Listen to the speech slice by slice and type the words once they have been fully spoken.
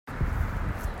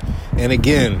And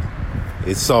again,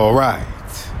 it's all right.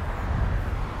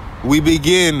 We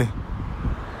begin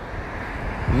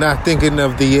not thinking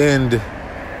of the end,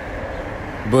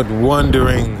 but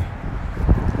wondering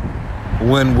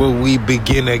when will we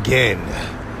begin again.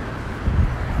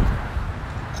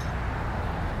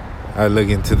 I look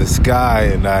into the sky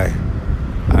and I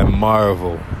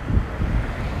marvel.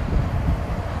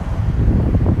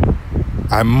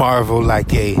 I marvel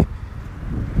like a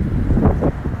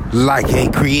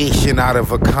creation out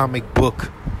of a comic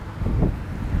book.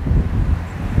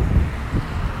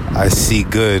 I see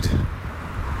good.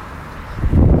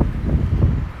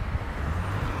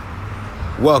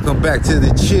 Welcome back to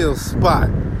the chill spot.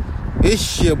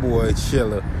 It's your boy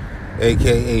Chiller,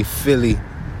 aka Philly,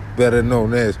 better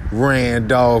known as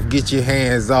Randolph. Get your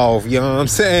hands off, you know what I'm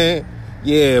saying?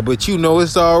 Yeah, but you know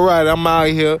it's alright. I'm out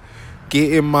here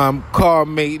getting my car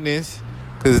maintenance,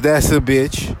 cause that's a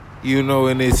bitch, you know,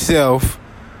 in itself.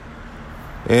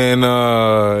 And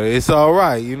it's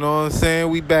alright, you know what I'm saying?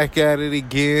 We back at it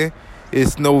again.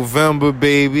 It's November,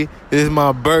 baby. It's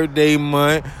my birthday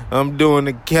month. I'm doing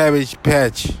the Cabbage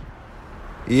Patch.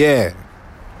 Yeah.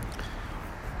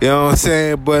 You know what I'm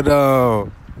saying? But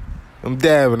I'm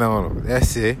dabbing on them.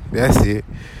 That's it.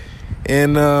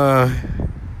 And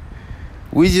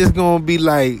we just gonna be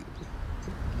like,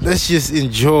 let's just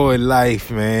enjoy life,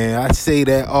 man. I say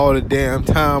that all the damn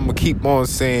time. I'm gonna keep on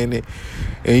saying it.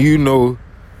 And you know,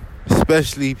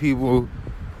 especially people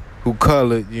who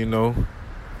colored, you know,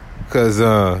 because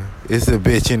it's a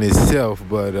bitch in itself.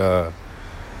 But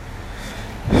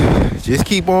just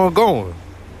keep on going.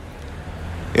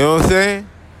 You know what I'm saying?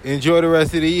 Enjoy the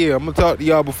rest of the year. I'm going to talk to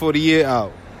y'all before the year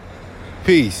out.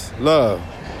 Peace. Love.